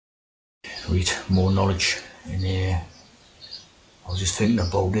read more knowledge. And I was just thinking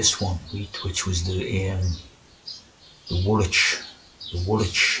about this one, which was the Woolwich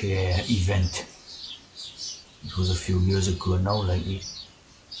event. It was a few years ago now, like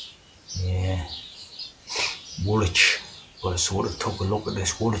Woolwich. Well, I sort of took a look at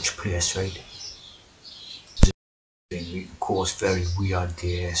this Woolwich place, right? Of course, very weird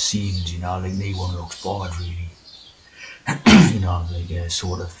scenes, like no one looks bored really.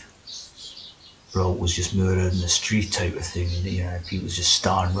 Sort of bloke was just murdered in the street type of thing, and people just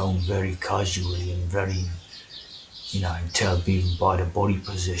standing around very casually and very, you can tell even by the body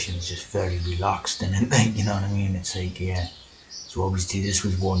positions, just very relaxed and like, you know what I mean? It's like, so obviously this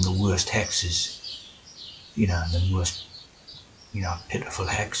was one of the worst hexes, the most, pitiful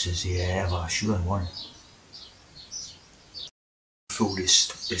hexes ever shown one. Through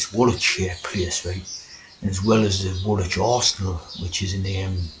this Woolwich place, right? And as well as the Woolwich Arsenal, which is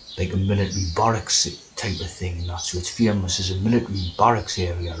in like a military barracks type of thing, and that, so it's famous as a military barracks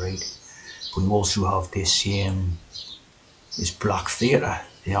area, right? But you also have this this black theatre,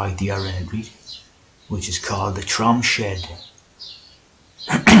 the idea in it, right? Which is called the Tram Shed.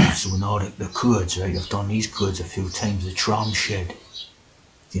 So now the Kurds, right? I've done these Kurds a few times. The Tram Shed.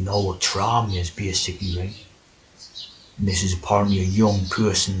 You know what tram is basically, right? And this is apparently a young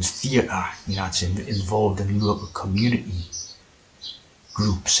person's theatre, it's involved in local community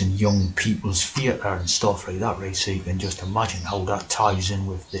groups and young people's theatre and stuff like that, right? So you can just imagine how that ties in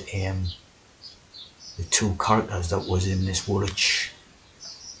with the two characters that was in this Woolwich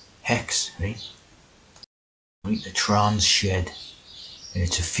hex, right? The Tram Shed, and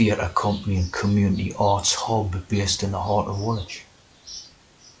it's a theatre company and community arts hub based in the heart of Woolwich.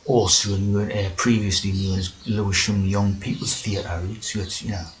 Also previously known as Lewisham Young People's Theatre, right? So it's,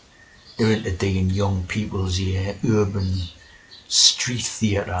 they're into doing young people's urban street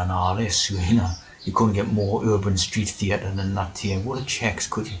theatre and all this, so you couldn't get more urban street theatre than that here. Woolwich hex,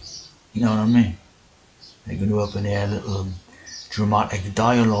 could you? You know what I mean? They can open a little dramatic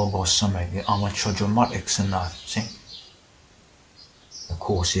dialogue or something, amateur dramatics and that, see? Of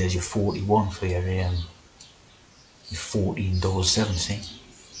course, here's your 41 for your 1477, see?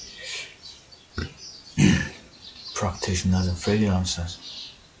 Practitioners and freelancers.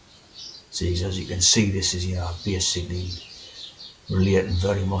 See, as you can see, this is basically relating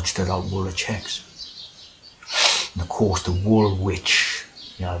very much to that Woolwich hex. And of course the Woolwich,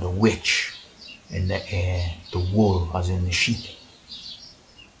 the witch, and the wool as in the sheep.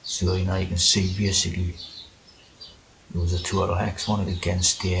 So you can see basically there was a total hex on it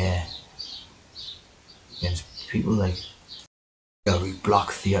against people like Gary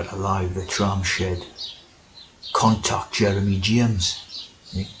Black Theatre Live, the Tram Shed, Contact Jeremy James,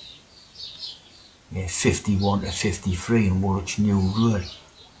 51 to 53 in Woolwich New Road.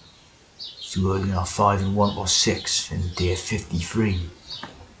 So 5 and 1 or 6 and day 53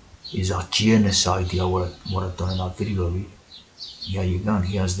 is that genocide, what I've done in that video, right? Yeah, you can.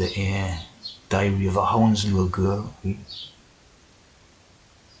 Here's the Diary of a Hounslow Girl, right?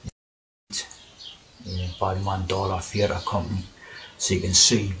 By Mandala Theatre Company. So you can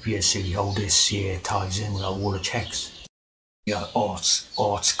see basically how this ties in with our Woolwich hex. Yeah, Arts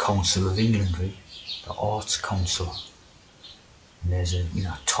Council of England, right? The Arts Council. And there's a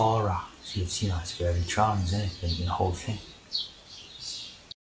Torah. So it's it's very trans, isn't it? The whole thing.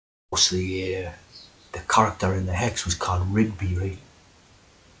 Mostly the character in the hex was called Rigby, right?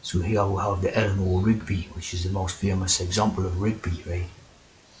 So here we have the Eleanor Rigby, which is the most famous example of Rigby, right?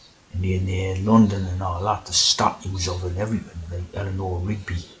 And in London and all that, the statues of it and everything, like Eleanor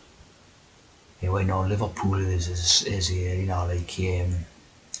Rigby. And right now in Liverpool is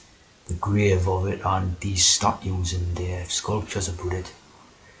the grave of it and these statues and sculptures about it.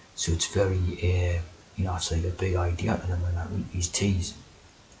 So it's very, it's like a big idea to them and that, these teas.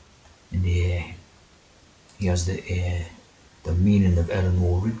 And here's the meaning of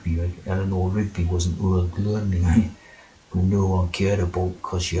Eleanor Rigby, right? Eleanor Rigby was an old lonely, right? Who no one cared about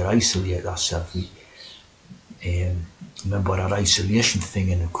because you isolate yourself, right? Remember that isolation thing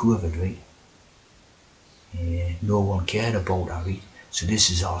in the COVID, right? No one cared about that, right? So this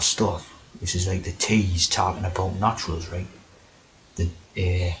is our stuff. This is like the teas talking about naturals, right? The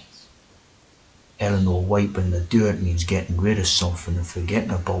Eleanor wiping the dirt means getting rid of something and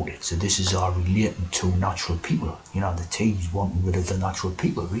forgetting about it. So this is our relating to natural people. The teas wanting rid of the natural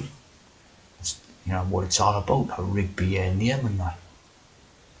people, right? What it's all about, how Rigby name and that.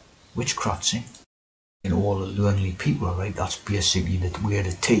 Witchcraft, see? And all the lonely people, right? That's basically where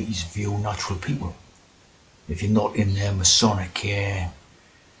the teas view natural people. If you're not in their Masonic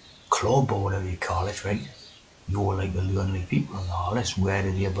club or whatever you call it, right? you're like the lonely people and all this. Where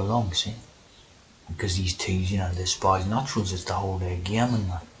do they belong, see? Because these teas, despise naturals, it's the whole their game and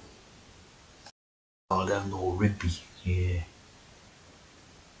that. Oh, they have no rugby, yeah.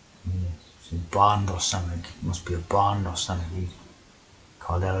 It's a band or something, it must be a band or something.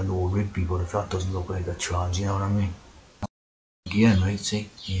 Call that a no rugby, but if that doesn't look like a chance, you know what I mean? Again, right, see?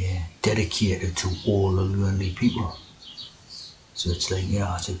 Yeah, dedicated to all the lonely people. So it's like,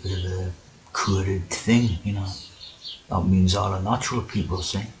 it's a bit of a coded thing, That means all the natural people,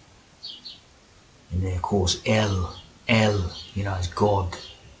 see? And then, of course, L, is God.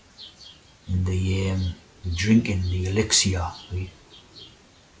 And the drinking, the elixir, right?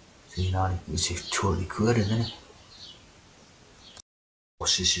 So, it's totally coded, isn't it? Of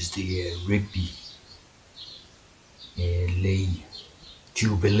course, this is the rugby, Lee,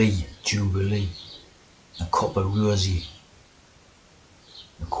 Jubilee, a Copper Rosie.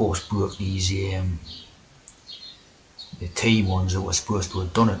 Of course, both these, the T ones that were supposed to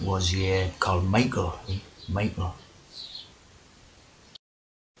have done it was called Michael, right? Michael.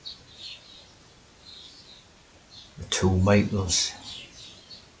 The two Michaels.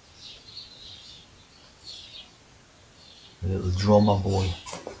 The little drummer boy,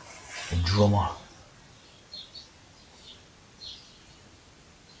 the drummer.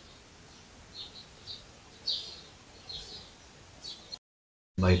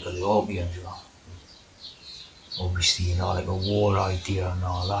 Michael the Archangel. Obviously, like a war idea and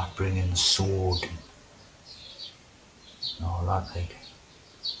all that, bringing the sword and all that, like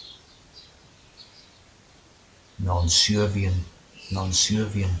non-Servian.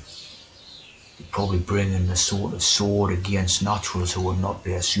 Probably bringing the sort of sword against naturals who are not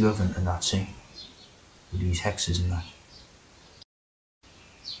their servant and that, see? With these hexes and that.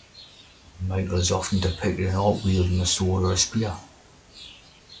 Michael is often depicted in art wielding a sword or a spear.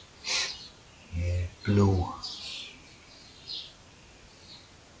 Yeah, blue.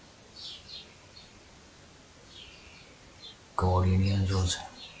 Guardian angels.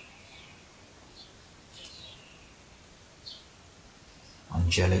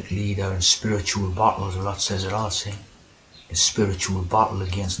 Angelic leader in spiritual battles, well, that says it all, see? A spiritual battle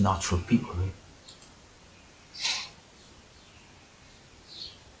against natural people, right?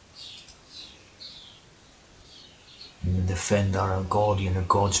 And the defender or guardian of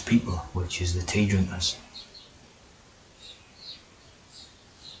God's people, which is the tea drinkers.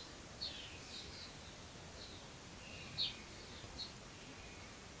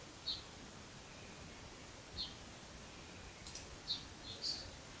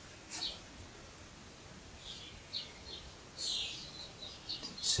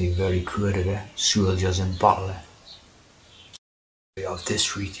 See, very coded, soldiers in battle. We have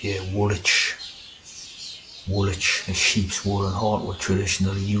this right here, Woolwich. Woolwich, a sheep's wool and heart, were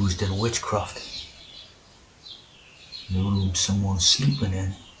traditionally used in witchcraft. The room someone's sleeping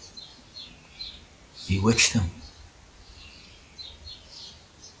in, bewitch them.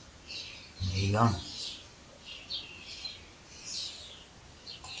 And there you go.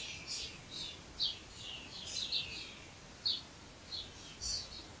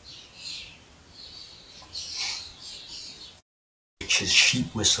 Witch's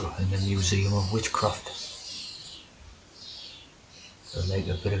sheep whistle in the Museum of Witchcraft. So like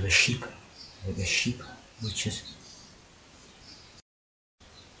a bit of a sheep, which is